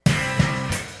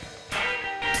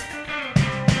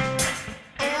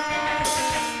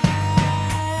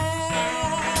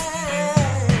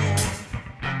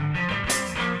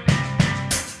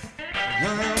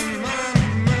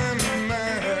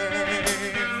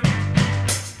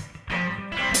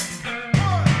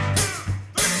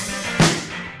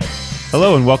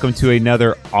Hello and welcome to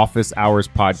another Office Hours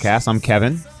podcast. I'm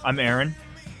Kevin. I'm Aaron.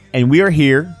 And we are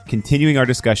here continuing our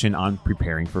discussion on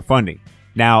preparing for funding.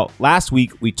 Now, last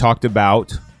week we talked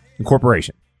about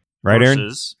incorporation, right, Aaron?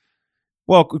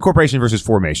 Well, incorporation versus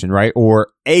formation, right? Or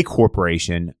a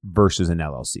corporation versus an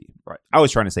LLC. Right. I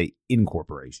was trying to say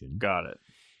incorporation. Got it.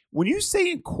 When you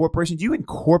say incorporation, do you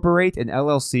incorporate an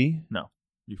LLC? No,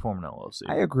 you form an LLC.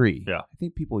 I agree. Yeah. I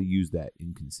think people use that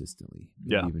inconsistently,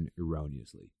 Yeah. even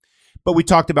erroneously. But we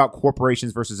talked about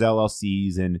corporations versus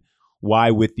LLCs and why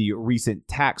with the recent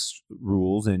tax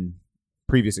rules and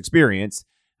previous experience,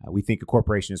 we think a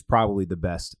corporation is probably the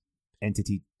best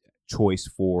entity choice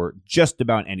for just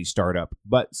about any startup.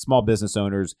 But small business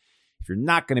owners, if you're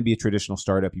not going to be a traditional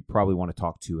startup, you probably want to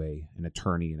talk to an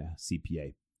attorney and a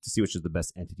CPA to see which is the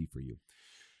best entity for you.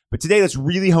 But today, let's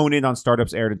really hone in on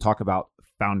startups, Aaron, and talk about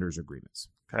founders agreements.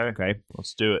 Okay.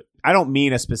 Let's do it. I don't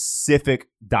mean a specific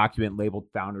document labeled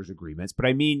founders agreements, but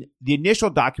I mean the initial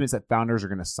documents that founders are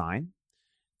going to sign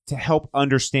to help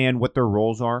understand what their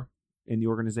roles are in the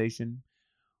organization,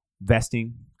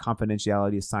 vesting,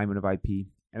 confidentiality, assignment of IP.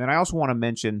 And then I also want to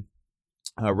mention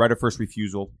right of first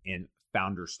refusal and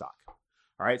founder stock.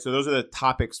 All right. So those are the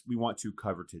topics we want to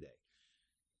cover today.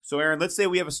 So Aaron, let's say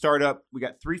we have a startup. We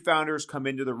got 3 founders come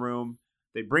into the room.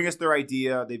 They bring us their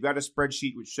idea. They've got a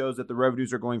spreadsheet which shows that the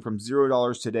revenues are going from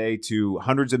 $0 today to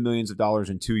hundreds of millions of dollars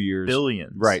in 2 years.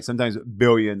 Billions. Right. Sometimes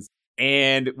billions.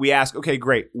 And we ask, okay,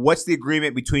 great. What's the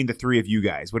agreement between the 3 of you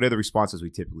guys? What are the responses we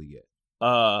typically get?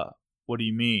 What do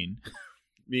you mean?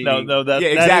 Meaning, No, yeah,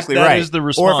 exactly that right. is the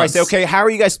response. Or if I say, okay, how are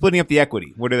you guys splitting up the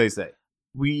equity? What do they say?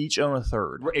 We each own a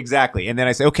third. Exactly. And then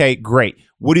I say, okay, great.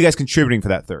 What are you guys contributing for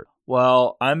that third?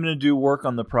 Well, I'm going to do work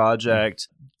on the project.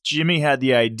 Jimmy had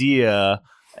the idea,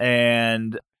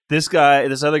 and this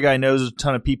other guy knows a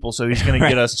ton of people, so he's going to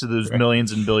get us to those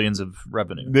millions and billions of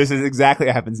revenue. This is exactly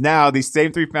what happens. Now, these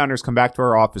same 3 founders come back to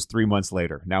our office 3 months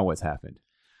later. Now what's happened?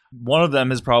 One of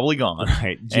them is probably gone.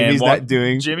 Right. Jimmy's not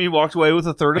doing. Jimmy walked away with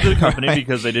a third of the company Right.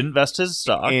 because they didn't vest his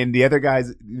stock. And the other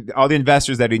guys, all the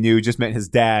investors that he knew just met his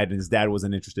dad, and his dad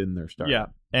wasn't interested in their startup. Yeah.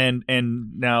 And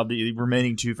now the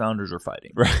remaining 2 founders are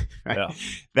fighting. Right. Yeah.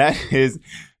 That is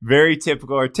very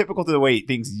typical, or typical to the way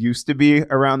things used to be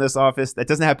around this office. That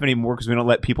doesn't happen anymore because we don't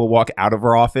let people walk out of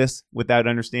our office without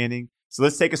understanding. So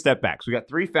let's take a step back. So we got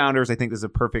 3 founders. I think this is a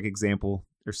perfect example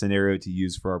or scenario to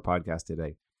use for our podcast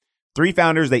today. 3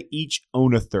 founders, they each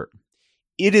own a third.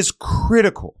 It is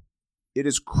critical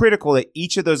that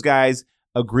each of those guys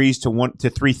agrees to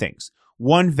 3 things.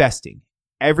 1, vesting.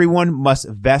 Everyone must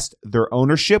vest their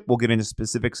ownership. We'll get into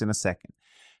specifics in a second.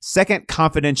 2nd,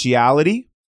 confidentiality,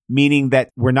 meaning that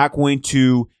we're not going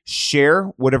to share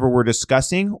whatever we're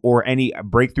discussing or any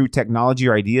breakthrough technology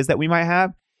or ideas that we might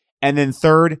have. And then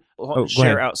 3rd,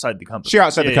 share outside the company. Share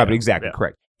outside the company, exactly, yeah.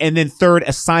 correct. And then 3rd,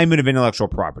 assignment of intellectual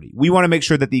property. We want to make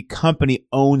sure that the company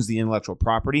owns the intellectual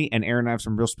property, and Aaron and I have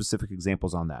some real specific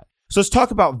examples on that. So let's talk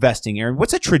about vesting, Aaron.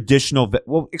 What's a traditional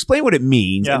well, explain what it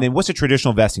means, and then what's a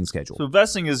traditional vesting schedule? So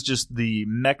vesting is just the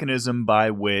mechanism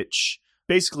by which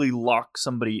basically lock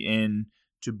somebody in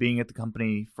to being at the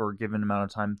company for a given amount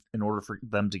of time in order for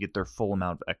them to get their full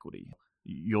amount of equity.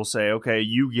 You'll say, okay,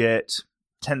 you get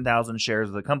 10,000 shares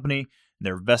of the company.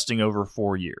 They're vesting over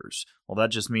 4 years. Well, that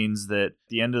just means that at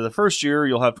the end of the first year,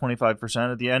 you'll have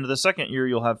 25%. At the end of the second year,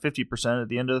 you'll have 50%. At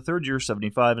the end of the 3rd year,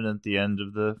 75%. And at the end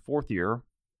of the 4th year,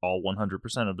 all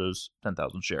 100% of those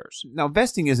 10,000 shares. Now,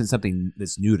 vesting isn't something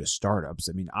that's new to startups.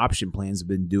 I mean, option plans have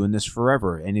been doing this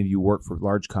forever. Any of you work for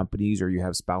large companies or you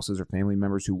have spouses or family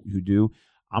members who do,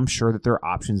 I'm sure that their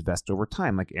options vest over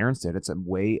time. Like Aaron said, it's a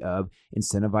way of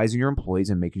incentivizing your employees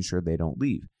and making sure they don't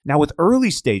leave. Now, with early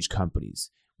stage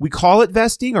companies, we call it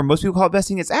vesting, or most people call it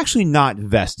vesting. It's actually not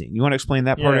vesting. You want to explain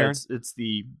that part, Aaron? It's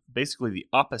basically the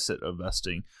opposite of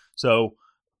vesting. So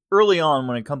early on,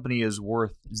 when a company is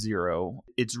worth 0,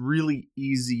 it's really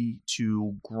easy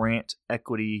to grant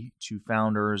equity to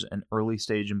founders and early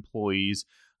stage employees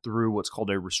through what's called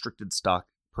a restricted stock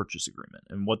purchase agreement.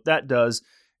 And what that does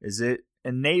is it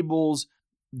enables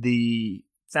the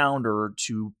founder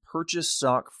to purchase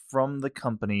stock from the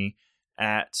company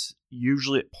at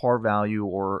usually at par value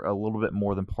or a little bit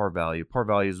more than par value. Par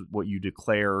value is what you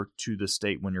declare to the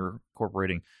state when you're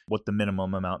incorporating what the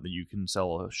minimum amount that you can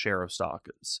sell a share of stock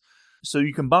is. So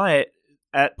you can buy it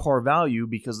at par value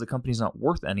because the company's not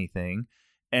worth anything,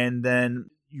 and then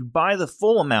you buy the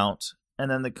full amount, and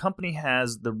then the company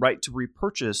has the right to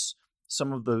repurchase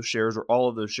some of those shares or all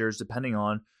of those shares depending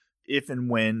on if and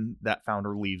when that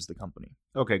founder leaves the company.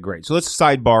 Okay, great. So let's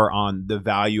sidebar on the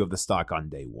value of the stock on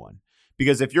day one.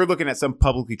 Because if you're looking at some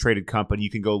publicly traded company, you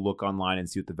can go look online and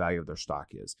see what the value of their stock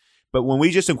is. But when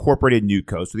we just incorporated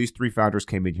NewCo, so these 3 founders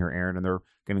came in here, Aaron, and they're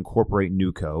going to incorporate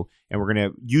NewCo. And we're going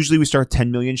to, usually we start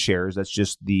 10 million shares. That's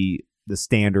just the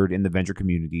standard in the venture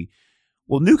community.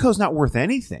 Well, NewCo's not worth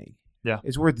anything. Yeah.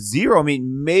 It's worth zero. I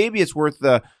mean, maybe it's worth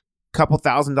the couple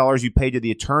 $1,000s you paid to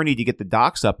the attorney to get the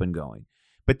docs up and going.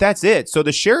 But that's it. So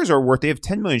the shares are worth, they have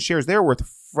 10 million shares. They're worth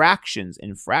fractions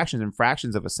and fractions and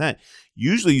fractions of a cent.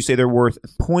 Usually you say they're worth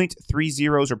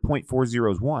 0.30 or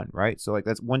 0.401, right? So like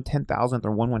that's 1/10,000th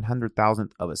or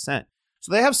 1/100,000th of a cent.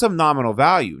 So they have some nominal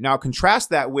value. Now contrast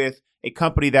that with a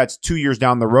company that's 2 years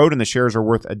down the road and the shares are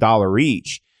worth $1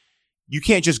 each. You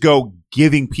can't just go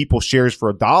giving people shares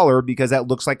for $1 because that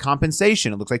looks like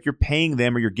compensation. It looks like you're paying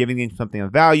them or you're giving them something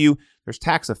of value. There's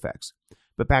tax effects.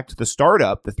 But back to the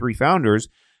startup, the 3 founders.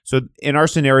 So in our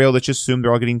scenario, let's just assume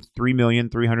they're all getting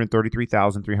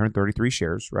 3,333,333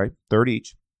 shares, right? 1/3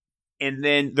 each. And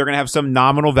then they're going to have some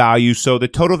nominal value. So the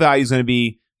total value is going to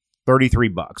be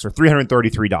 $33 or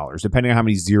 $333, depending on how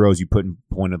many zeros you put in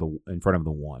front of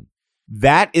the one.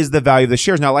 That is the value of the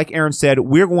shares. Now, like Aaron said,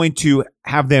 we're going to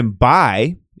have them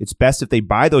buy. It's best if they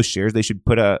buy those shares. They should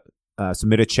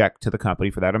submit a check to the company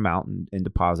for that amount and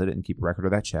deposit it and keep a record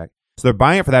of that check. So they're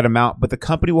buying it for that amount, but the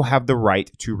company will have the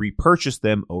right to repurchase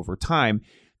them over time.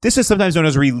 This is sometimes known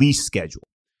as a release schedule.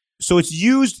 So it's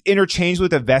used interchangeably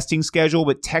with a vesting schedule,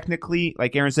 but technically,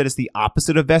 like Aaron said, it's the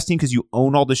opposite of vesting because you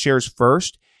own all the shares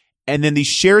first. And then these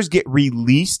shares get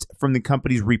released from the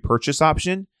company's repurchase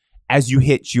option as you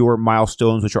hit your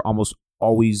milestones, which are almost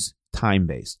always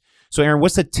time-based. So Aaron,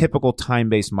 what's the typical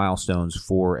time-based milestones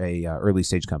for a early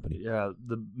stage company? Yeah,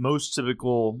 the most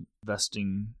typical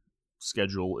vesting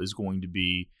schedule is going to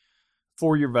be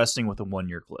 4-year vesting with a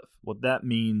 1-year cliff. What that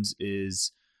means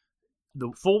is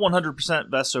the full 100%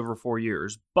 vests over 4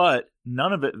 years, but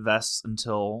none of it vests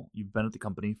until you've been at the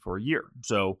company for a year.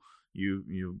 So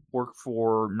you work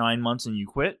for 9 months and you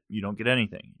quit, you don't get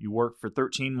anything. You work for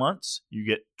 13 months, you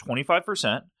get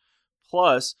 25%.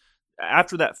 Plus,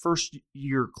 after that first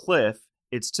year cliff,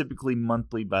 it's typically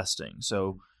monthly vesting.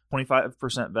 So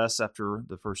 25% vests after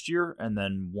the first year, and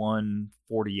then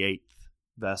 1/48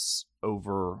 vests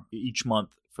over each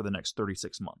month for the next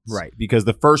 36 months. Right, because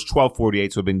the first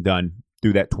 12/48s have been done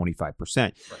through that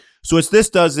 25%. Right. So what this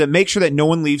does is it makes sure that no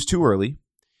one leaves too early.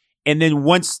 And then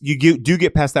once you do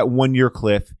get past that 1-year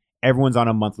cliff, everyone's on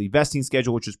a monthly vesting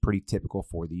schedule, which is pretty typical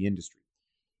for the industry.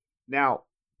 Now,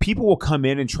 people will come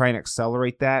in and try and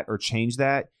accelerate that or change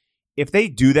that. If they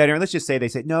do that, Aaron, let's just say they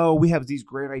say, no, we have these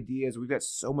great ideas. We've got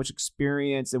so much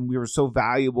experience and we were so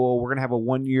valuable. We're going to have a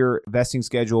 1-year vesting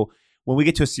schedule. When we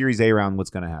get to a Series A round, what's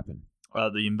going to happen?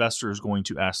 The investor is going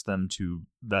to ask them to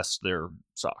vest their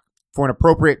stock for an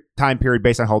appropriate time period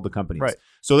based on how old the company is. Right.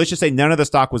 So let's just say none of the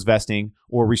stock was vesting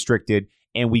or restricted,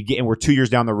 and we're 2 years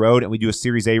down the road and we do a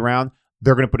Series A round.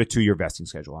 They're going to put a 2-year vesting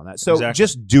schedule on that. So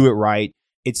Just do it right.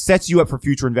 It sets you up for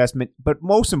future investment, but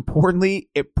most importantly,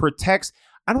 it protects.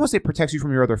 I don't want to say it protects you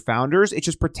from your other founders. It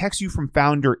just protects you from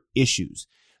founder issues.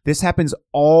 This happens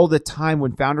all the time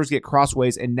when founders get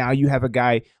crossways, and now you have a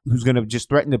guy who's going to just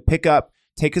threaten to pick up,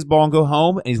 take his ball, and go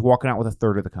home, and he's walking out with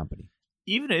 1/3 of the company.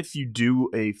 Even if you do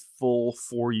a full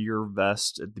 4-year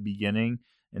vest at the beginning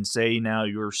and say now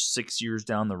you're 6 years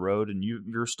down the road and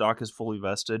your stock is fully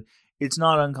vested, it's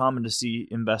not uncommon to see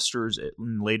investors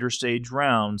in later stage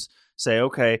rounds say,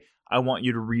 okay, I want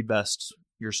you to revest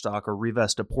your stock or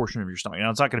revest a portion of your stock.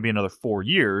 Now, it's not going to be another 4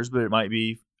 years, but it might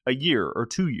be a year or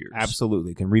 2 years.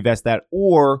 Absolutely. Can revest that,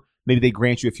 or maybe they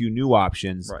grant you a few new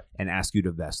options and ask you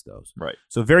to vest those. Right.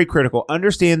 So very critical.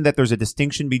 Understand that there's a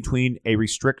distinction between a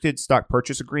restricted stock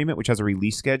purchase agreement, which has a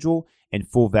release schedule, and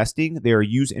full vesting. They are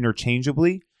used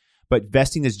interchangeably, but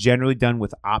vesting is generally done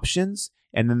with options,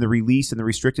 and then the release and the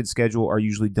restricted schedule are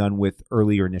usually done with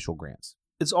early or initial grants.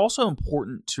 It's also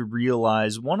important to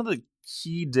realize one of the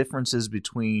key differences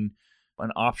between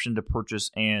an option to purchase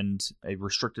and a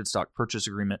restricted stock purchase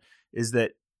agreement is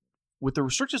that with the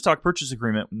restricted stock purchase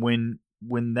agreement, when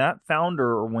that founder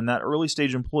or when that early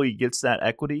stage employee gets that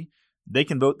equity, they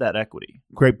can vote that equity.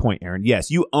 Great point, Aaron.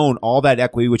 Yes, you own all that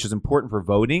equity, which is important for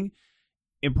voting,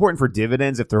 important for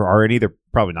dividends if there are any. They're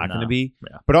probably not going to be,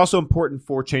 but also important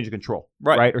for change of control,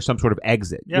 right? Or some sort of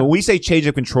exit. Yeah. When we say change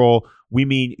of control, we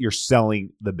mean you're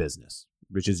selling the business,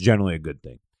 which is generally a good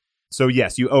thing. So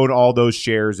yes, you own all those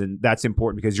shares, and that's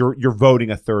important because you're voting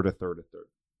 1/3.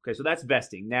 Okay, so that's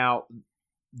vesting. Now,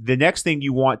 the next thing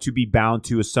you want to be bound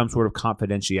to is some sort of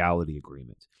confidentiality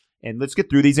agreement. And let's get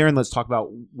through these, Aaron. Let's talk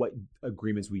about what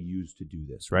agreements we use to do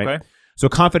this, right? Okay. So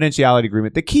confidentiality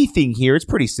agreement. The key thing here, it's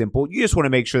pretty simple. You just want to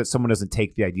make sure that someone doesn't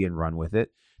take the idea and run with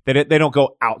it, that they don't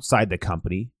go outside the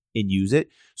company and use it.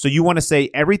 So you want to say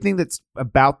everything that's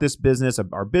about this business,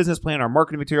 our business plan, our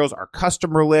marketing materials, our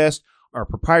customer list, our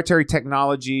proprietary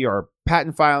technology, our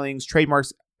patent filings,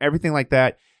 trademarks, everything like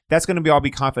that. That's going to all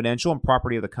be confidential and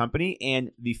property of the company,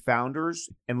 and the founders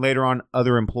and later on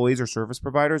other employees or service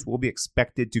providers will be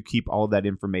expected to keep all of that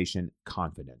information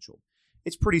confidential.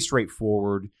 It's pretty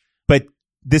straightforward, but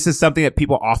this is something that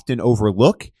people often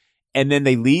overlook, and then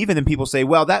they leave, and then people say,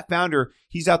 well, that founder,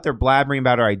 he's out there blabbering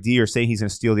about our idea or saying he's going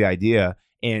to steal the idea,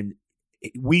 and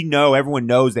we know, everyone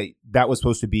knows that was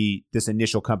supposed to be this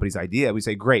initial company's idea. We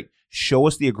say, great, show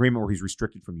us the agreement where he's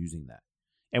restricted from using that.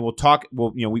 And we'll talk,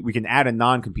 we can add a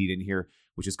non-compete in here,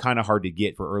 which is kind of hard to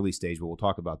get for early stage, but we'll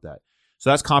talk about that. So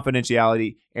that's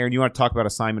confidentiality. Aaron, you want to talk about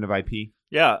assignment of IP?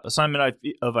 Yeah, assignment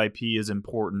of IP is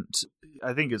important.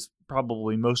 I think it's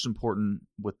probably most important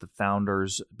with the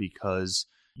founders because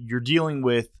you're dealing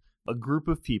with a group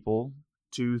of people,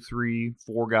 2, 3,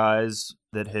 4 guys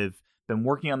that have been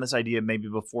working on this idea maybe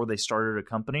before they started a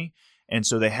company. And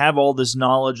so they have all this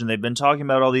knowledge and they've been talking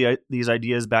about all these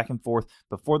ideas back and forth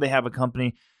before they have a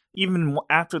company. Even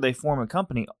after they form a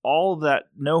company, all of that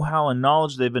know-how and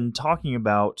knowledge they've been talking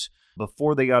about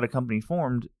before they got a company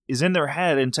formed is in their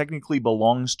head and technically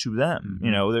belongs to them.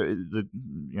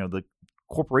 Mm-hmm. The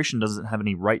corporation doesn't have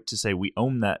any right to say we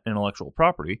own that intellectual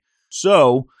property.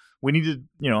 So we need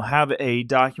to, have a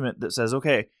document that says,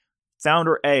 okay,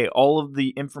 Founder A, all of the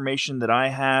information that I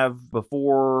have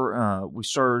before we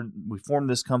formed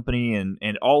this company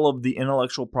and all of the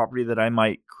intellectual property that I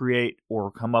might create or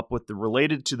come up with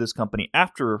related to this company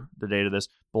after the date of this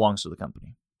belongs to the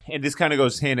company. And this kind of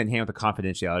goes hand in hand with the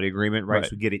confidentiality agreement, right?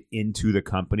 So we get it into the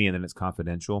company and then it's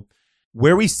confidential.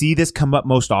 Where we see this come up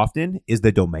most often is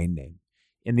the domain name.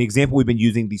 In the example we've been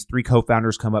using, these 3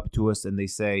 co-founders come up to us and they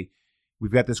say,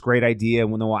 we've got this great idea,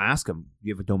 and then we'll ask them, do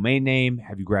you have a domain name?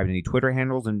 Have you grabbed any Twitter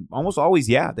handles? And almost always,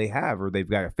 yeah, they have, or they've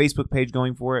got a Facebook page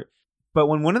going for it. But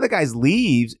when one of the guys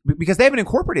leaves, because they haven't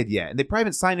incorporated yet, and they probably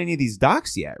haven't signed any of these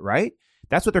docs yet, right?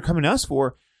 That's what they're coming to us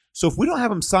for. So if we don't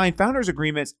have them sign founders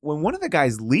agreements, when one of the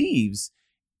guys leaves,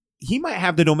 he might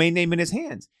have the domain name in his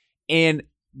hands. And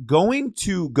going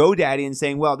to GoDaddy and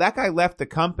saying, well, that guy left the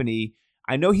company.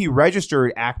 I know he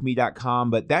registered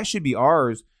acme.com, but that should be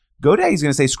ours. GoDaddy's going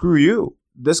to say, screw you.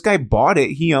 This guy bought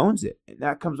it. He owns it. And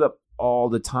that comes up all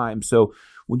the time. So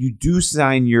when you do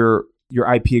sign your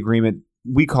IP agreement,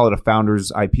 we call it a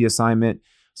founder's IP assignment.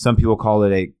 Some people call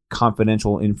it a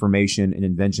confidential information and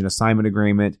invention assignment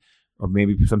agreement, or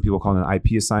maybe some people call it an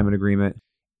IP assignment agreement.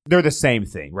 They're the same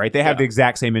thing, right? They have the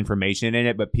exact same information in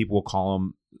it, but people will call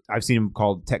them, I've seen them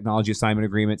called technology assignment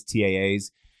agreements, TAAs.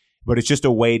 But it's just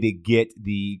a way to get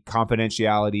the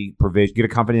confidentiality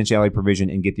provision,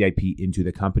 and get the IP into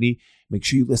the company. Make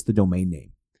sure you list the domain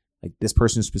name. Like this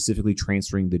person is specifically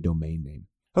transferring the domain name.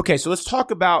 Okay, so let's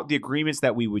talk about the agreements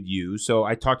that we would use. So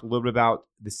I talked a little bit about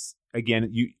this.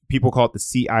 Again, people call it the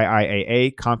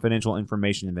CIIAA, Confidential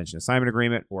Information Invention Assignment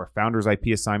Agreement, or a Founder's IP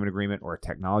Assignment Agreement, or a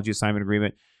Technology Assignment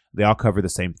Agreement. They all cover the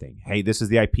same thing. Hey, this is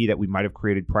the IP that we might have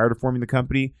created prior to forming the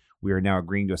company. We are now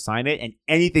agreeing to assign it, and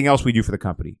anything else we do for the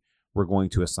company, we're going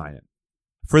to assign it.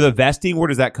 For the vesting, where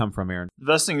does that come from, Aaron?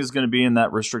 Vesting is going to be in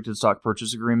that restricted stock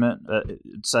purchase agreement.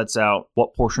 It sets out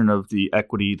what portion of the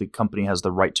equity the company has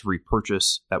the right to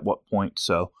repurchase at what point.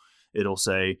 So it'll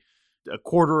say a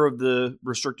quarter of the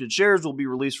restricted shares will be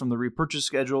released from the repurchase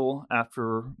schedule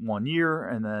after 1 year,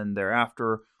 and then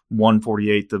thereafter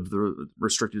 1/48 of the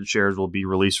restricted shares will be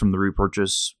released from the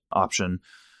repurchase option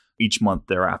each month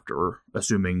thereafter,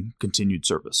 assuming continued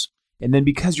service. And then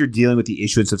because you're dealing with the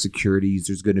issuance of securities,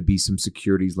 there's going to be some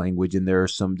securities language, and there are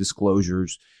some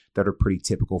disclosures that are pretty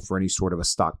typical for any sort of a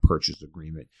stock purchase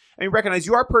agreement. And recognize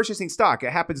you are purchasing stock.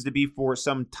 It happens to be for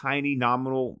some tiny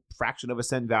nominal fraction of a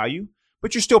cent value,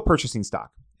 but you're still purchasing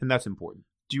stock, and that's important.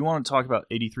 Do you want to talk about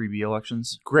 83B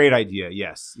elections? Great idea.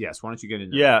 Yes. Why don't you get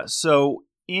into that? Yeah. So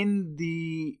in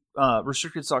the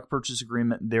restricted stock purchase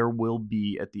agreement, there will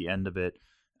be at the end of it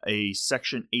a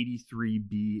Section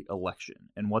 83B election.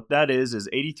 And what that is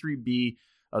 83B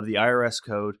of the IRS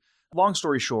code. Long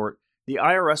story short, the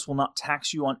IRS will not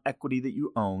tax you on equity that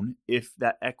you own if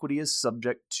that equity is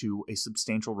subject to a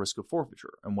substantial risk of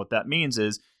forfeiture. And what that means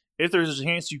is if there's a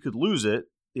chance you could lose it,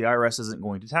 the IRS isn't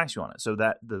going to tax you on it. So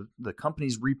that the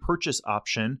company's repurchase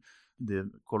option, the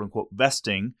quote-unquote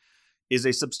vesting, is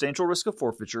a substantial risk of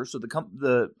forfeiture. So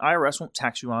the IRS won't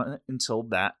tax you on it until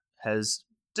that has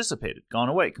dissipated, gone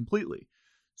away completely.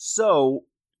 So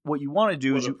what you want to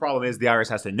do is the problem is the IRS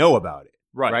has to know about it.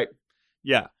 Right?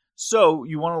 Yeah. So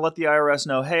you want to let the IRS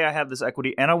know, hey, I have this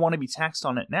equity and I want to be taxed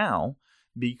on it now,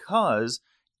 because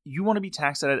you want to be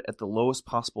taxed at the lowest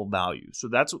possible value. So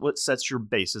that's what sets your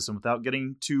basis. And without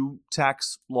getting too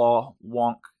tax law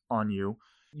wonk on you,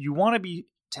 you want to be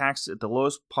taxed at the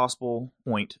lowest possible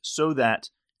point so that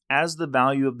as the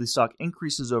value of the stock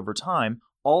increases over time,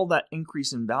 all that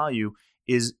increase in value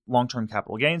is long-term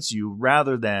capital gains to you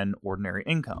rather than ordinary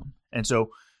income. And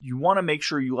so you want to make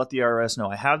sure you let the IRS know,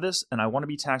 I have this and I want to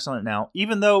be taxed on it now,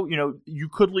 even though, you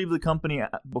could leave the company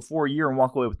before a year and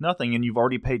walk away with nothing and you've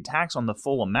already paid tax on the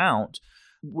full amount.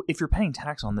 If you're paying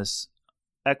tax on this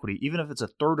equity, even if it's a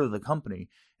third of the company,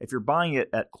 if you're buying it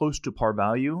at close to par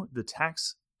value, the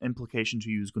tax implication to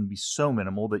you is going to be so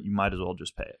minimal that you might as well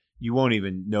just pay it. You won't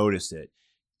even notice it.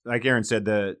 Like Aaron said,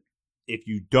 if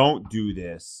you don't do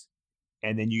this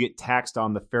and then you get taxed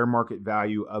on the fair market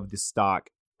value of the stock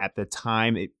at the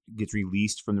time it gets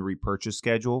released from the repurchase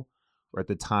schedule or at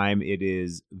the time it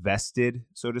is vested,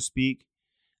 so to speak,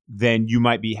 then you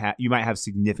might have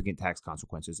significant tax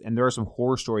consequences. And there are some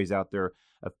horror stories out there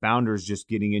of founders just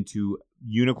getting into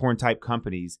unicorn type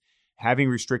companies, having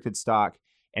restricted stock,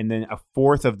 and then a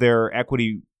fourth of their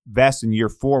equity vests in year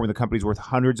 4 when the company's worth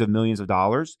hundreds of millions of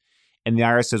dollars. And the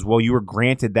IRS says, well, you were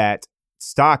granted that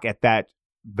stock at that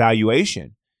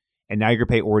valuation, and now you're going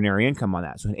to pay ordinary income on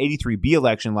that. So an 83B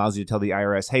election allows you to tell the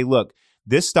IRS, hey, look,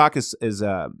 this stock has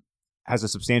a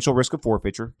substantial risk of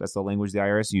forfeiture. That's the language the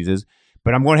IRS uses.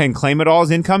 But I'm going ahead and claim it all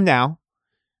as income now.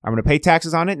 I'm going to pay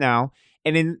taxes on it now.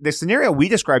 And in the scenario we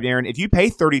described, Aaron, if you pay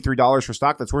 $33 for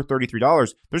stock that's worth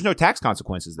 $33, there's no tax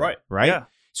consequences there, right? Yeah.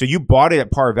 So you bought it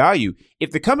at par value.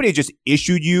 If the company had just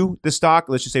issued you the stock,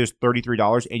 let's just say it was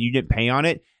 $33 and you didn't pay on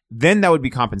it, then that would be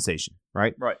compensation,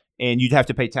 right? Right. And you'd have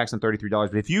to pay tax on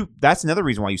 $33. But that's another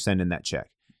reason why you send in that check,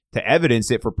 to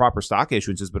evidence it for proper stock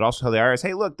issuances, but also tell the IRS,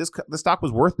 hey, look, the stock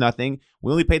was worth nothing.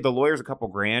 We only paid the lawyers a couple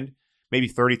grand, maybe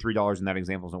 $33 in that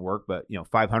example doesn't work, but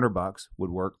 $500 would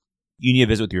work. You need to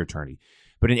visit with your attorney.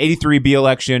 But an 83B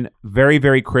election, very,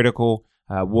 very critical.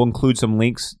 We'll include some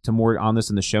links to more on this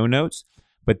in the show notes,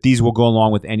 but these will go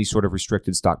along with any sort of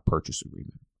restricted stock purchase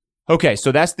agreement. Okay,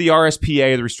 so that's the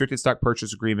RSPA, the Restricted Stock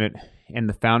Purchase Agreement, and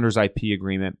the Founders IP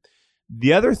Agreement.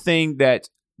 The other thing that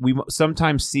we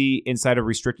sometimes see inside of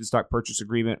Restricted Stock Purchase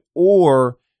Agreement,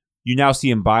 or you now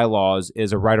see in bylaws,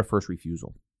 is a right of first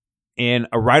refusal. And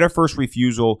a right of first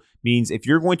refusal means if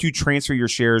you're going to transfer your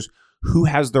shares, who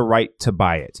has the right to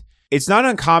buy it? It's not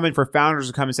uncommon for founders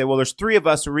to come and say, well, there's 3 of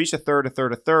us who reach a third.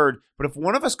 But if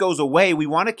one of us goes away, we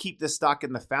want to keep this stock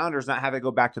in the founders, not have it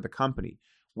go back to the company,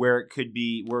 where it would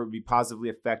be positively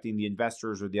affecting the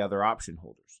investors or the other option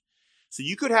holders. So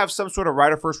you could have some sort of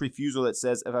right of first refusal that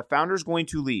says if a founder is going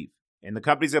to leave and the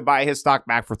company's going to buy his stock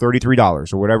back for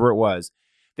 $33 or whatever it was,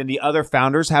 then the other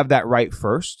founders have that right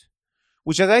first,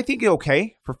 which I think is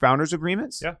okay for founders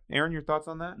agreements. Yeah. Aaron, your thoughts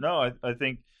on that? No, I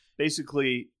think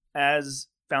basically as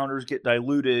founders get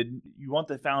diluted, you want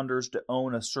the founders to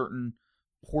own a certain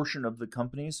portion of the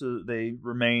company so that they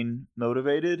remain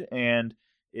motivated. And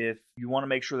if you want to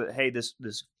make sure that, hey, this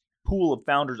pool of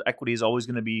founders' equity is always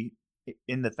going to be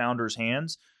in the founders'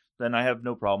 hands, then I have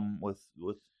no problem with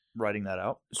writing that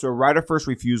out. So a right of first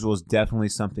refusal is definitely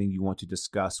something you want to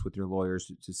discuss with your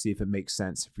lawyers to see if it makes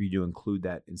sense for you to include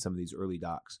that in some of these early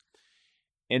docs.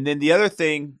 And then the other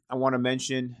thing I want to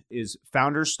mention is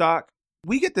founders' stock.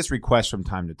 We get this request from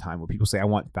time to time where people say, I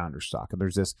want founders' stock. And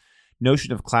there's this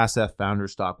notion of Class F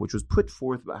founders' stock, which was put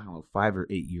forth, 5 or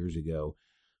 8 years ago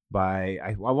by,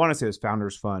 I want to say it was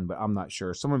Founders Fund, but I'm not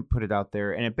sure. Someone put it out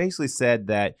there, and it basically said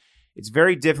that it's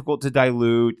very difficult to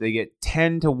dilute. They get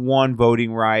 10-to-1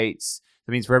 voting rights.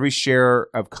 That means for every share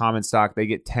of common stock, they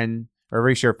get 10, or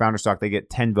every share of founder stock, they get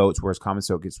 10 votes, whereas common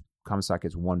stock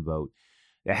gets 1 vote.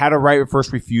 It had a right of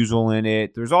first refusal in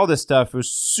it. There's all this stuff. It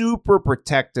was super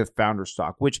protective founder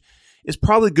stock, which is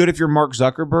probably good if you're Mark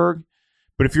Zuckerberg.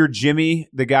 But if you're Jimmy,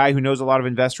 the guy who knows a lot of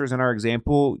investors in our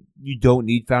example, you don't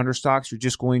need founder stocks. You're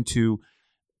just going to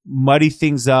muddy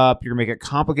things up. You're going to make it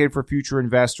complicated for future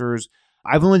investors.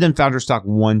 I've only done founder stock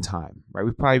 1 time, right?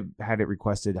 We've probably had it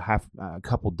requested a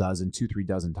couple dozen, 2-3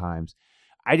 dozen times.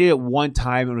 I did it 1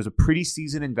 time, and it was a pretty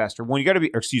seasoned investor. One, you got to be,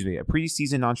 a pretty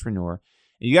seasoned entrepreneur.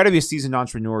 And you got to be a seasoned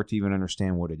entrepreneur to even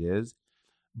understand what it is.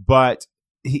 But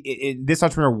this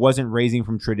entrepreneur wasn't raising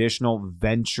from traditional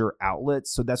venture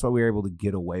outlets, so that's why we were able to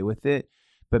get away with it.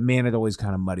 But man, it always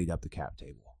kind of muddied up the cap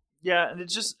table. Yeah, and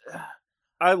it's just,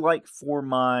 I like for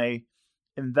my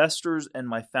investors and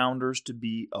my founders to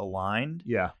be aligned.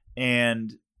 Yeah.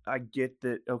 And I get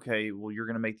that, okay, well, you're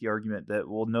going to make the argument that,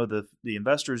 well, no, the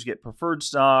investors get preferred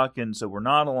stock, and so we're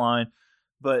not aligned.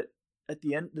 But at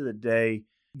the end of the day,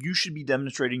 you should be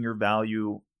demonstrating your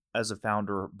value as a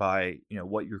founder by,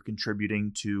 what you're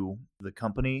contributing to the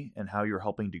company and how you're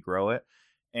helping to grow it.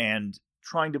 and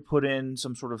trying to put in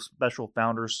some sort of special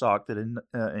founder stock that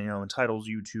entitles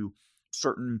you to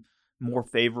certain more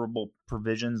favorable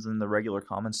provisions than the regular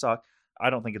common stock, I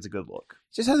don't think it's a good look.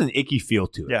 It just has an icky feel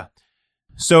to it. Yeah.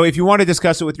 So if you want to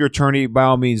discuss it with your attorney, by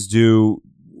all means do.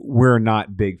 We're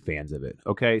not big fans of it.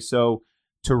 Okay, so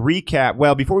to recap,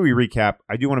 well, before we recap,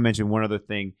 I do want to mention one other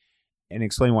thing and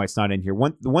explain why it's not in here.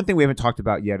 The one thing we haven't talked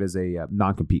about yet is a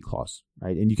non-compete clause,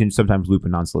 right? And you can sometimes loop a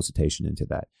non-solicitation into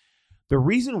that. The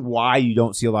reason why you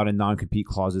don't see a lot of non-compete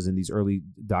clauses in these early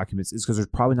documents is because there's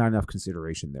probably not enough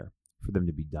consideration there for them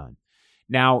to be done.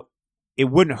 Now, it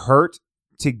wouldn't hurt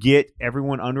to get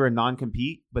everyone under a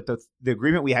non-compete, but the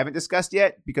agreement we haven't discussed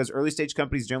yet, because early stage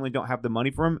companies generally don't have the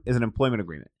money for them, is an employment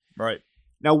agreement. Right.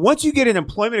 Now, once you get an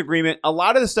employment agreement, a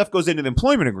lot of the stuff goes into the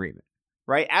employment agreement,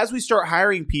 right? As we start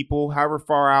hiring people, however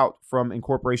far out from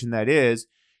incorporation that is,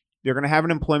 they're going to have an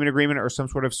employment agreement or some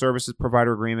sort of services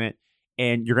provider agreement,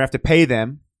 and you're going to have to pay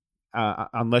them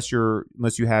unless you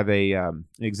have an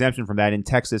exemption from that. In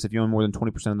Texas, if you own more than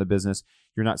 20% of the business,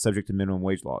 you're not subject to minimum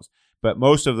wage laws. But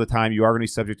most of the time, you are going to be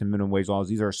subject to minimum wage laws.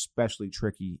 These are especially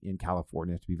tricky in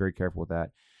California. You have to be very careful with that.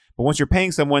 But once you're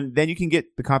paying someone, then you can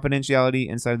get the confidentiality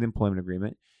inside of the employment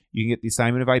agreement. You can get the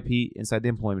assignment of IP inside the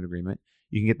employment agreement.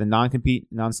 You can get the non-compete,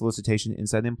 non-solicitation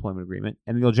inside the employment agreement.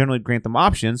 And you'll generally grant them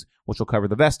options, which will cover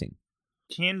the vesting.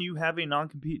 Can you have a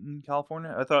non-compete in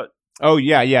California? I thought... Oh,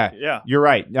 yeah. You're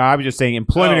right. No, I was just saying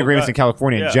employment agreements in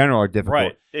California in general are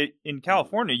difficult. Right. In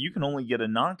California, you can only get a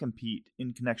non-compete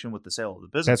in connection with the sale of the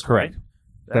business. That's correct.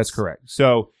 Right? That's correct.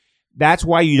 So that's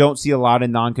why you don't see a lot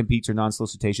of non-competes or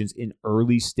non-solicitations in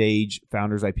early stage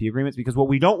founders IP agreements, because what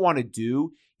we don't want to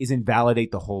do is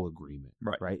invalidate the whole agreement.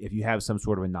 Right. If you have some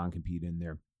sort of a non-compete in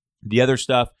there. The other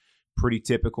stuff, pretty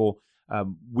typical.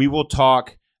 We will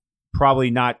talk,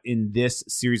 probably not in this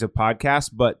series of podcasts,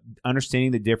 but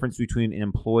understanding the difference between an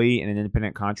employee and an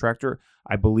independent contractor.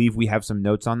 I believe we have some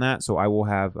notes on that, so I will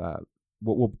have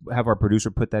we'll have our producer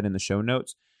put that in the show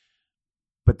notes.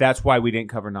 But that's why we didn't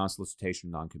cover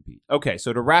non-solicitation, non-compete. Okay,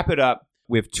 so to wrap it up,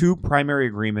 we have two primary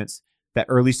agreements that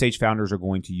early stage founders are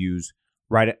going to use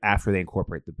right after they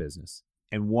incorporate the business.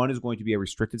 And one is going to be a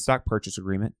restricted stock purchase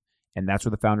agreement, and that's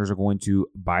where the founders are going to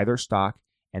buy their stock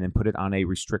and then put it on a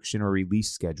restriction or release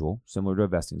schedule, similar to a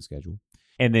vesting schedule.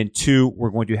 And then two,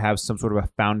 we're going to have some sort of a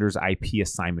founder's IP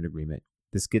assignment agreement.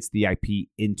 This gets the IP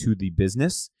into the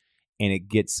business, and it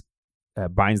gets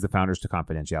binds the founders to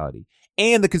confidentiality.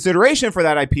 And the consideration for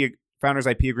that founder's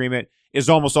IP agreement is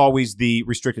almost always the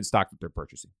restricted stock that they're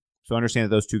purchasing. So understand that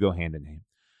those two go hand in hand.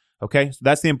 Okay, so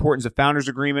that's the importance of founders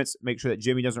agreements. Make sure that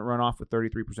Jimmy doesn't run off with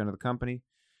 33% of the company.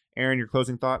 Aaron, your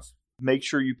closing thoughts? Make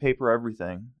sure you paper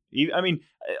everything. I mean,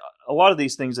 a lot of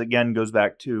these things, again, goes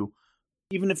back to,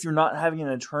 even if you're not having an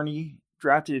attorney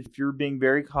drafted, if you're being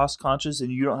very cost conscious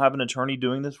and you don't have an attorney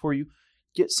doing this for you,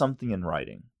 get something in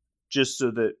writing, just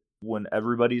so that when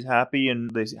everybody's happy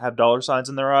and they have dollar signs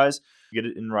in their eyes, get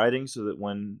it in writing so that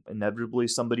when inevitably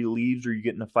somebody leaves or you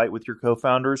get in a fight with your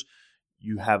co-founders,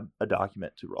 you have a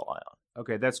document to rely on.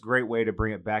 Okay, that's a great way to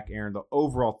bring it back, Aaron. The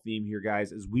overall theme here,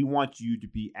 guys, is we want you to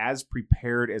be as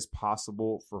prepared as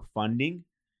possible for funding.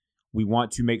 We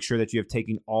want to make sure that you have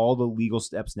taken all the legal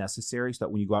steps necessary so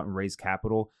that when you go out and raise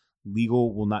capital,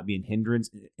 legal will not be a hindrance.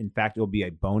 In fact, it will be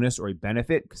a bonus or a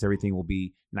benefit because everything will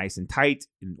be nice and tight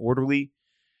and orderly.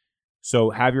 So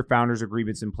have your founders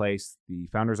agreements in place, the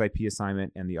founders IP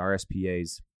assignment and the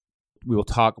RSPAs. We will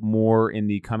talk more in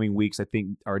the coming weeks. I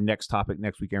think our next topic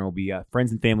next week, Aaron, will be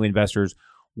friends and family investors.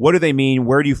 What do they mean?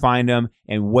 Where do you find them?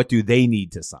 And what do they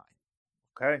need to sign?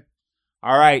 Okay.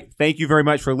 All right. Thank you very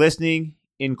much for listening.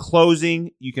 In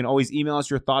closing, you can always email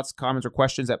us your thoughts, comments, or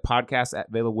questions at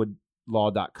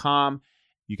podcast@velawoodlaw.com.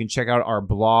 You can check out our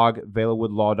blog,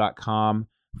 velawoodlaw.com,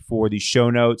 for the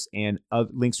show notes and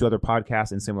links to other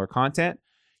podcasts and similar content.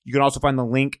 You can also find the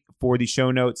link for the show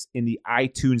notes in the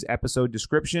iTunes episode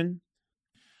description.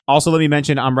 Also, let me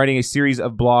mention I'm writing a series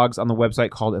of blogs on the website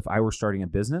called If I Were Starting a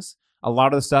Business. A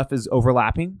lot of the stuff is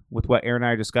overlapping with what Aaron and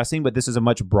I are discussing, but this is a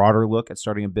much broader look at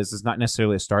starting a business, not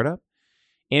necessarily a startup.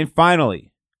 And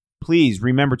finally, please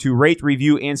remember to rate,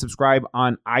 review, and subscribe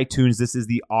on iTunes. This is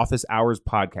the Office Hours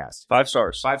Podcast. 5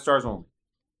 stars. 5 stars only.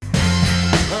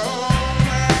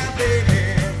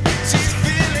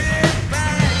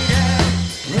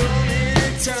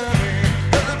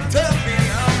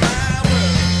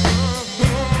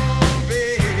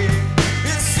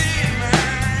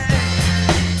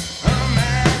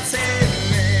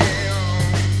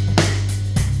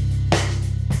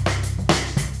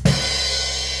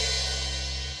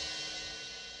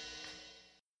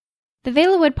 The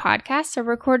Velawood podcasts are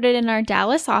recorded in our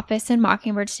Dallas office in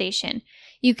Mockingbird Station.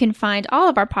 You can find all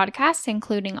of our podcasts,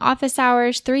 including Office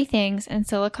Hours, Three Things, and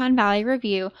Silicon Valley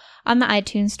Review, on the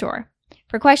iTunes Store.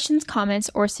 For questions,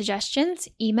 comments, or suggestions,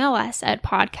 email us at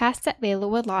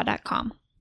podcasts@velawoodlaw.com.